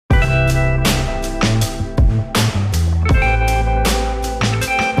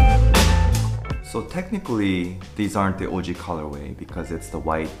technically, these aren't the OG colorway because it's the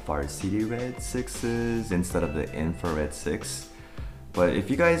White Varsity Red 6s instead of the infrared 6. But if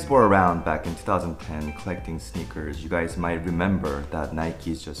you guys were around back in 2010 collecting sneakers, you guys might remember that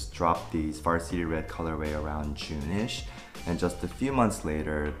Nike's just dropped these Varsity Red colorway around June-ish, and just a few months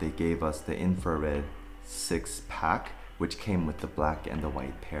later, they gave us the infrared 6 pack, which came with the black and the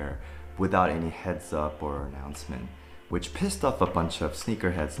white pair without any heads up or announcement, which pissed off a bunch of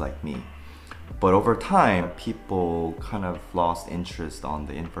sneakerheads like me. But over time, people kind of lost interest on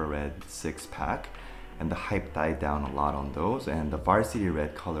the infrared 6 pack, and the hype died down a lot on those, and the Varsity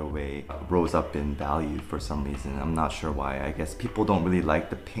Red colorway rose up in value for some reason. I'm not sure why. I guess people don't really like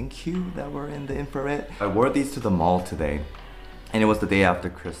the pink hue that were in the infrared. I wore these to the mall today, and it was the day after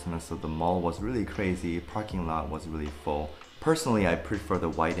Christmas, so the mall was really crazy, parking lot was really full. Personally, I prefer the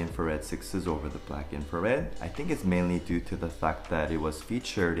white infrared 6s over the black infrared. I think it's mainly due to the fact that it was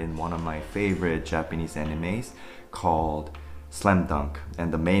featured in one of my favorite Japanese animes called Slam Dunk,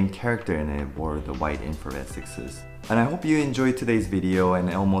 and the main character in it wore the white infrared 6s. And I hope you enjoyed today's video and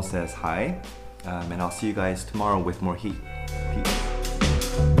Elmo says hi, and I'll see you guys tomorrow with more heat.